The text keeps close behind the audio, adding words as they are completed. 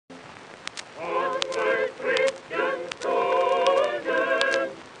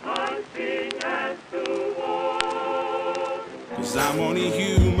I'm only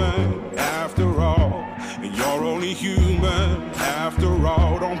human after all, and you're only human after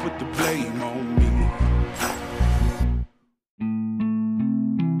all. Don't put the blame on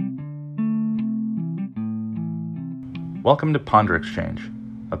me. Welcome to Ponder Exchange,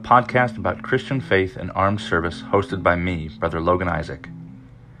 a podcast about Christian faith and armed service hosted by me, Brother Logan Isaac.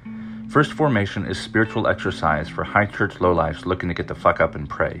 First Formation is spiritual exercise for high church lowlifes looking to get the fuck up and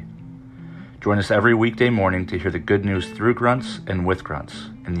pray. Join us every weekday morning to hear the good news through grunts and with grunts,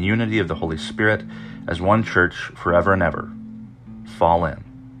 in the unity of the Holy Spirit as one church forever and ever. Fall in.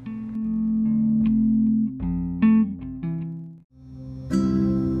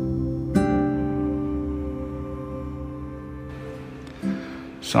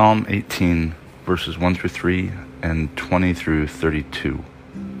 Psalm 18, verses 1 through 3 and 20 through 32.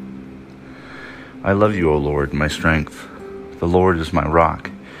 I love you, O Lord, my strength. The Lord is my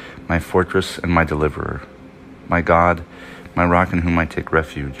rock, my fortress and my deliverer, my God, my rock in whom I take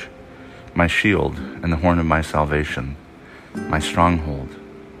refuge, my shield and the horn of my salvation, my stronghold.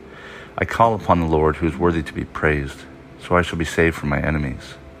 I call upon the Lord who is worthy to be praised, so I shall be saved from my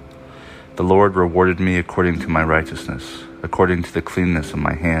enemies. The Lord rewarded me according to my righteousness. According to the cleanness of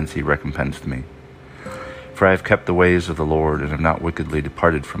my hands he recompensed me. For I have kept the ways of the Lord, and have not wickedly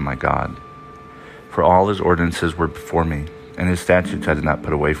departed from my God. For all his ordinances were before me, and his statutes I did not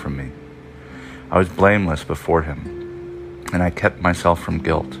put away from me. I was blameless before him, and I kept myself from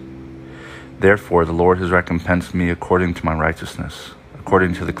guilt. Therefore the Lord has recompensed me according to my righteousness,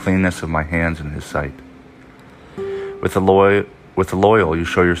 according to the cleanness of my hands in his sight. With the loyal you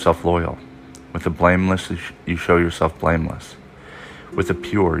show yourself loyal. With the blameless, you show yourself blameless. With the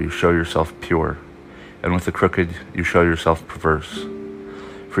pure, you show yourself pure. And with the crooked, you show yourself perverse.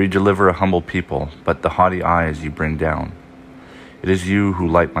 For you deliver a humble people, but the haughty eyes you bring down. It is you who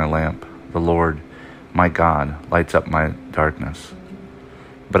light my lamp. The Lord, my God, lights up my darkness.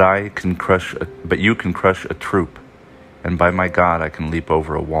 But you can crush a troop, and by my God I can leap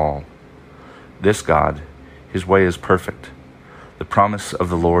over a wall. This God, his way is perfect. The promise of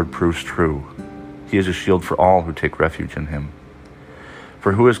the Lord proves true. He is a shield for all who take refuge in him.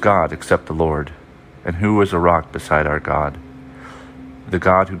 For who is God except the Lord? And who is a rock beside our God? The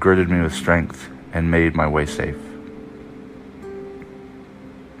God who girded me with strength and made my way safe.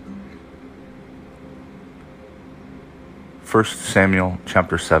 First Samuel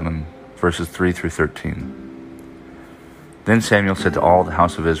chapter 7, verses 3 through 13. Then Samuel said to all the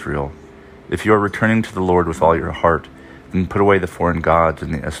house of Israel, if you are returning to the Lord with all your heart, then put away the foreign gods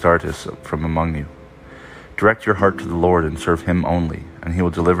and the Astartes from among you. Direct your heart to the Lord and serve him only, and he will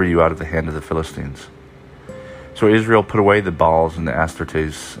deliver you out of the hand of the Philistines. So Israel put away the Baals and the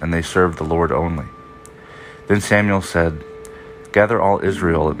Astartes, and they served the Lord only. Then Samuel said, gather all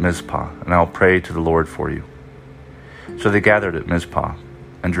Israel at Mizpah, and I will pray to the Lord for you. So they gathered at Mizpah,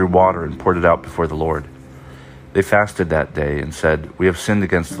 and drew water and poured it out before the Lord. They fasted that day and said, we have sinned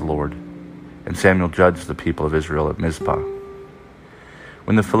against the Lord. And Samuel judged the people of Israel at Mizpah.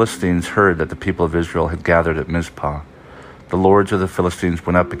 When the Philistines heard that the people of Israel had gathered at Mizpah, the lords of the Philistines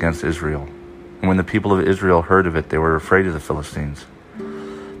went up against Israel. And when the people of Israel heard of it, they were afraid of the Philistines.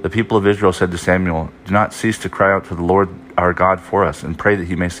 The people of Israel said to Samuel, do not cease to cry out to the Lord our God for us, and pray that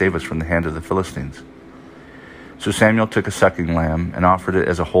he may save us from the hand of the Philistines. So Samuel took a sucking lamb and offered it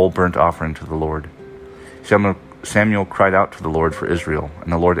as a whole burnt offering to the Lord. Samuel cried out to the Lord for Israel,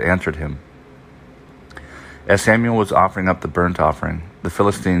 and the Lord answered him. As Samuel was offering up the burnt offering, the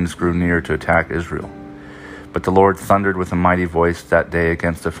Philistines grew near to attack Israel. But the Lord thundered with a mighty voice that day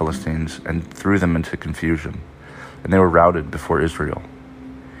against the Philistines and threw them into confusion, and they were routed before Israel.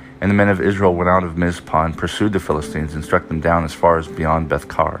 And the men of Israel went out of Mizpah and pursued the Philistines and struck them down as far as beyond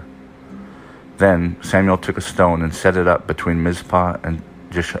Beth-kar. Then Samuel took a stone and set it up between Mizpah and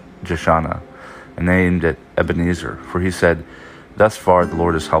Jeshanah, and named it Ebenezer, for he said, thus far the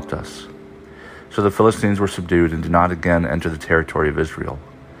Lord has helped us. So the Philistines were subdued and did not again enter the territory of Israel.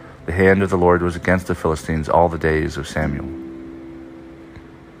 The hand of the Lord was against the Philistines all the days of Samuel.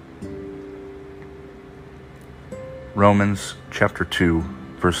 Romans chapter 2,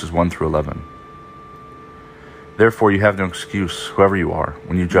 verses 1 through 11. Therefore you have no excuse, whoever you are,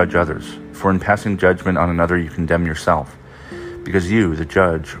 when you judge others. For in passing judgment on another you condemn yourself, because you, the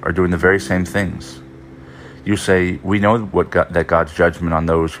judge, are doing the very same things. You say, we know that God's judgment on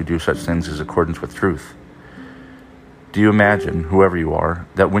those who do such things is accordance with truth. Do you imagine, whoever you are,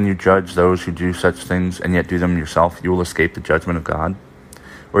 that when you judge those who do such things and yet do them yourself, you will escape the judgment of God?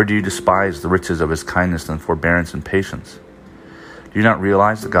 Or do you despise the riches of his kindness and forbearance and patience? Do you not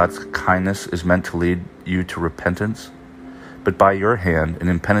realize that God's kindness is meant to lead you to repentance? But by your hand, an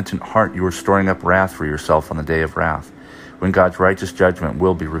impenitent heart, you are storing up wrath for yourself on the day of wrath, when God's righteous judgment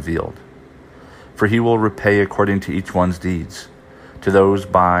will be revealed. For he will repay according to each one's deeds. To those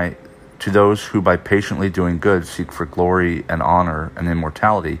who by patiently doing good seek for glory and honor and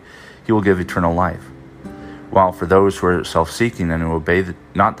immortality, he will give eternal life. While for those who are self-seeking and who obey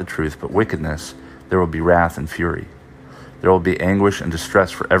not the truth but wickedness, there will be wrath and fury. There will be anguish and distress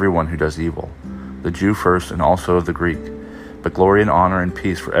for everyone who does evil, the Jew first and also the Greek, but glory and honor and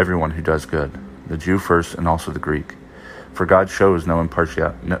peace for everyone who does good, the Jew first and also the Greek. For God shows no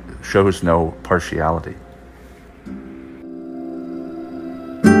partiality.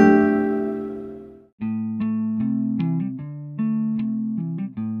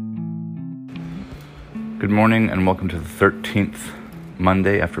 Good morning and welcome to the 13th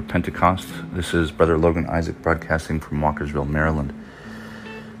Monday after Pentecost. This is Brother Logan Isaac broadcasting from Walkersville, Maryland.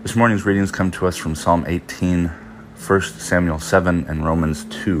 This morning's readings come to us from Psalm 18, 1 Samuel 7, and Romans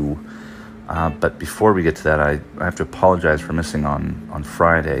 2. But before we get to that, I have to apologize for missing on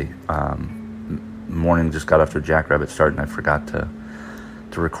Friday. Morning just got off to a jackrabbit start, and I forgot to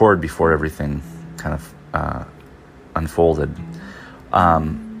record before everything kind of unfolded.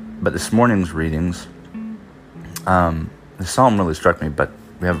 But this morning's readings, the psalm really struck me, but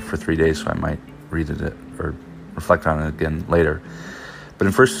we have it for 3 days, so I might read it or reflect on it again later. But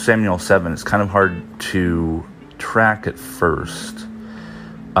in 1 Samuel 7, it's kind of hard to track at first.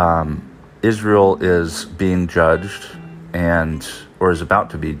 Israel is being judged or is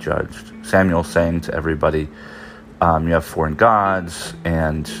about to be judged. Samuel's saying to everybody, you have foreign gods,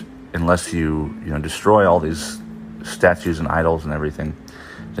 and unless you destroy all these statues and idols and everything,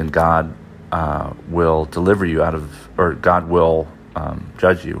 then God will deliver you God will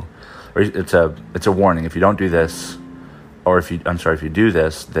judge you. Or it's a warning. If you don't do this, or if you do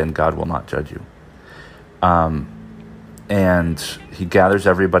this, then God will not judge you. And he gathers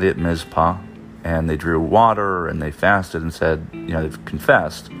everybody at Mizpah, and they drew water, and they fasted and said, they've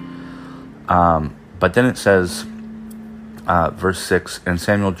confessed. But then it says, verse 6, and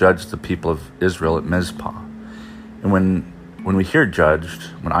Samuel judged the people of Israel at Mizpah. And when I hear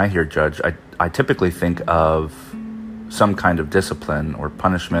judged, I typically think of some kind of discipline or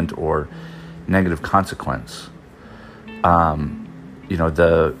punishment or negative consequence.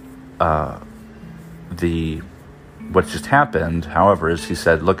 What just happened, however, is he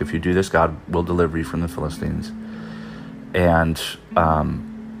said, look, if you do this, God will deliver you from the Philistines. And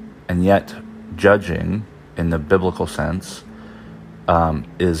yet judging in the biblical sense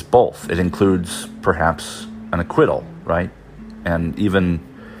is both. It includes perhaps an acquittal, right? And even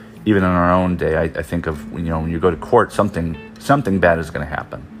in our own day, I think of, when you go to court, something bad is going to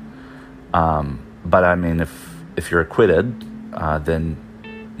happen. But I mean, if you're acquitted, then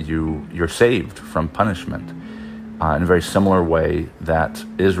you're saved from punishment. In a very similar way that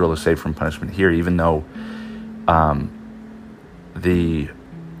Israel is saved from punishment here, even though the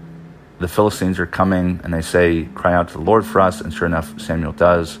Philistines are coming and they say, cry out to the Lord for us, and sure enough, Samuel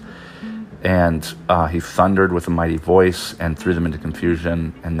does. And he thundered with a mighty voice and threw them into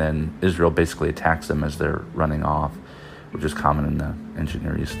confusion, and then Israel basically attacks them as they're running off, which is common in the ancient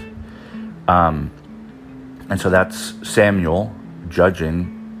Near East. And so that's Samuel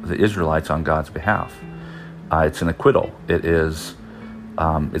judging the Israelites on God's behalf. It's an acquittal. It is.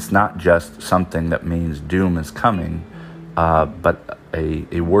 It's not just something that means doom is coming, but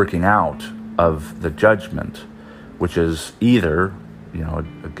a working out of the judgment, which is either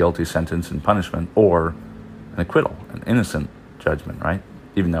a guilty sentence and punishment, or an acquittal, an innocent judgment, right?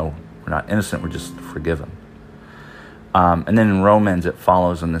 Even though we're not innocent, we're just forgiven. And then in Romans, it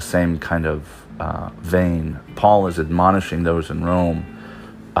follows in the same kind of vein. Paul is admonishing those in Rome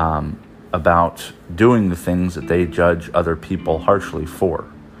about doing the things that they judge other people harshly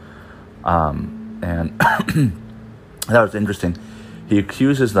for. And that was interesting. He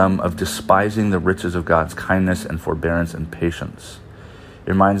accuses them of despising the riches of God's kindness and forbearance and patience. It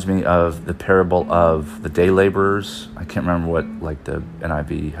reminds me of the parable of the day laborers. I can't remember what, the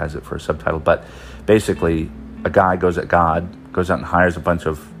NIV has it for a subtitle, but basically a guy goes out and hires a bunch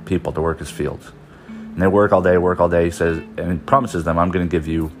of people to work his fields. And they work all day, he says, and he promises them, I'm going to give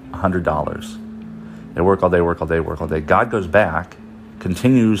you $100. They work all day. God goes back,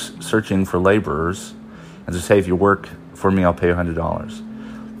 continues searching for laborers, and says, hey, if you work for me, I'll pay you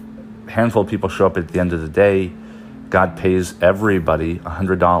 $100. A handful of people show up at the end of the day. God pays everybody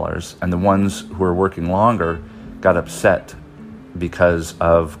 $100, and the ones who are working longer got upset because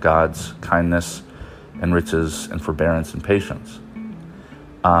of God's kindness and riches and forbearance and patience.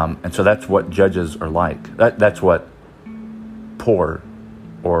 And so that's what judges are like. That's what poor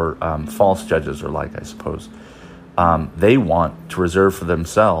or false judges are like, I suppose. They want to reserve for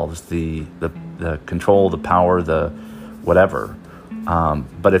themselves the control, the power, the whatever.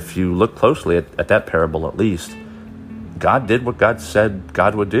 But if you look closely at that parable, at least, God did what God said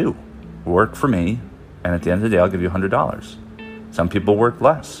God would do. Work for me, and at the end of the day, I'll give you $100. Some people work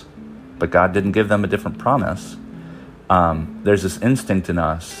less, but God didn't give them a different promise. There's this instinct in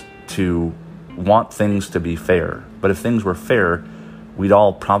us to want things to be fair. But if things were fair, we'd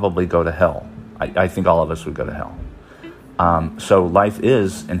all probably go to hell. I think all of us would go to hell. So life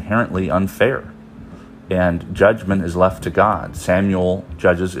is inherently unfair, and judgment is left to God. Samuel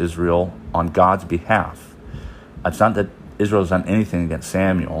judges Israel on God's behalf. It's not that Israel has done anything against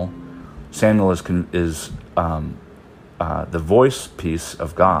Samuel. Samuel is the voice piece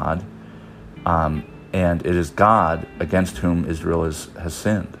of God, and it is God against whom Israel has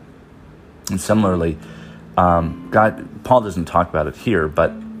sinned. And similarly, Paul doesn't talk about it here,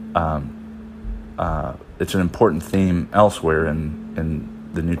 but it's an important theme elsewhere in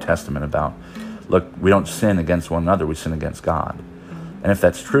the New Testament about, look, we don't sin against one another, we sin against God. And if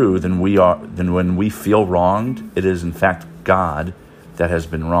that's true, then when we feel wronged, it is in fact God that has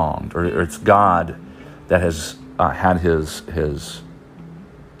been wronged, or it's God that has had his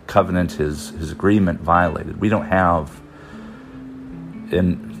covenant, his agreement violated. We don't have,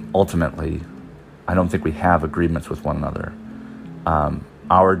 ultimately, I don't think we have agreements with one another.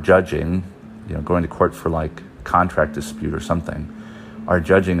 Our judging, going to court for like contract dispute or something, our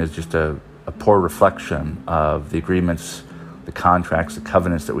judging is just a poor reflection of the agreements, the contracts, the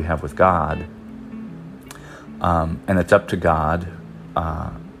covenants that we have with God. And it's up to God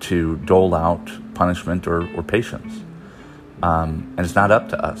to dole out punishment or patience. And it's not up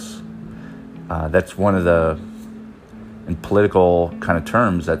to us. That's one of the, in political kind of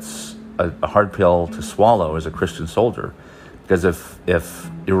terms, that's a hard pill to swallow as a Christian soldier. Because if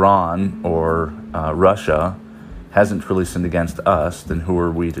Iran or Russia hasn't really sinned against us, then who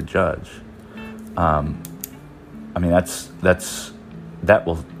are we to judge? That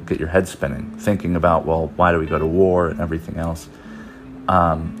will get your head spinning, thinking about, well, why do we go to war and everything else?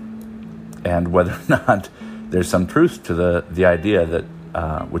 And whether or not there's some truth to the idea that,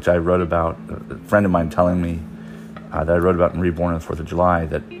 which I wrote about, a friend of mine telling me that I wrote about in Reborn on the 4th of July,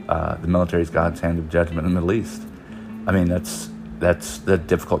 that the military is God's hand of judgment in the Middle East. I mean, that's the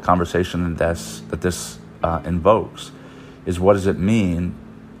difficult conversation that this invokes, is what does it mean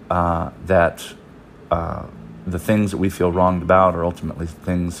that the things that we feel wronged about are ultimately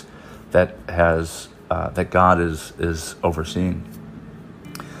things that God is overseeing.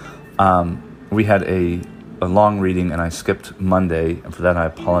 We had a long reading, and I skipped Monday, and for that I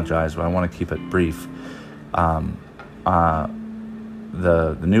apologize, but I want to keep it brief.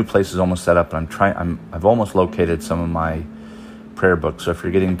 The new place is almost set up, and I've almost located some of my prayer books. So if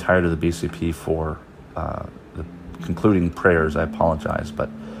you're getting tired of the BCP for the concluding prayers, I apologize, but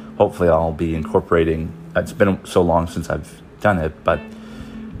hopefully I'll be incorporating. It's been so long since I've done it, but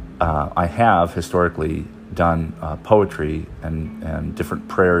I have historically done poetry and different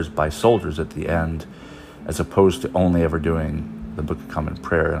prayers by soldiers at the end, as opposed to only ever doing the Book of Common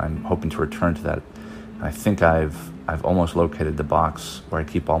Prayer, and I'm hoping to return to that. And I think I've almost located the box where I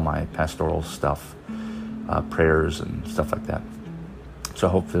keep all my pastoral stuff, prayers and stuff like that. So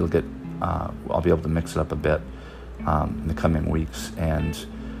hopefully I'll be able to mix it up a bit in the coming weeks, and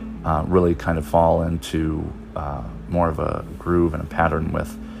really kind of fall into more of a groove and a pattern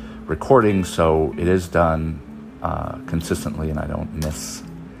with recording, so it is done consistently and I don't miss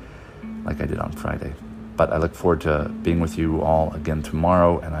like I did on Friday. But I look forward to being with you all again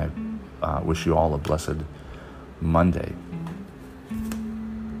tomorrow, and I wish you all a blessed Monday.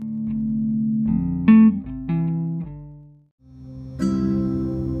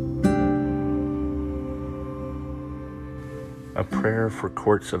 A prayer for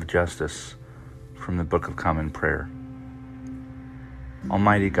courts of justice from the Book of Common Prayer.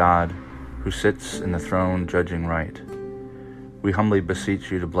 Almighty God, who sits in the throne judging right, we humbly beseech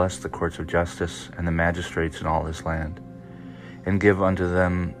you to bless the courts of justice and the magistrates in all this land, and give unto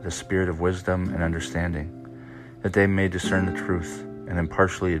them the spirit of wisdom and understanding, that they may discern the truth and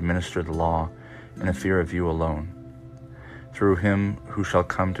impartially administer the law in the fear of you alone. Through him who shall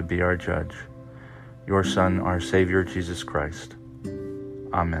come to be our judge, your Son, our Savior, Jesus Christ.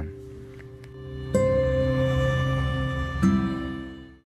 Amen.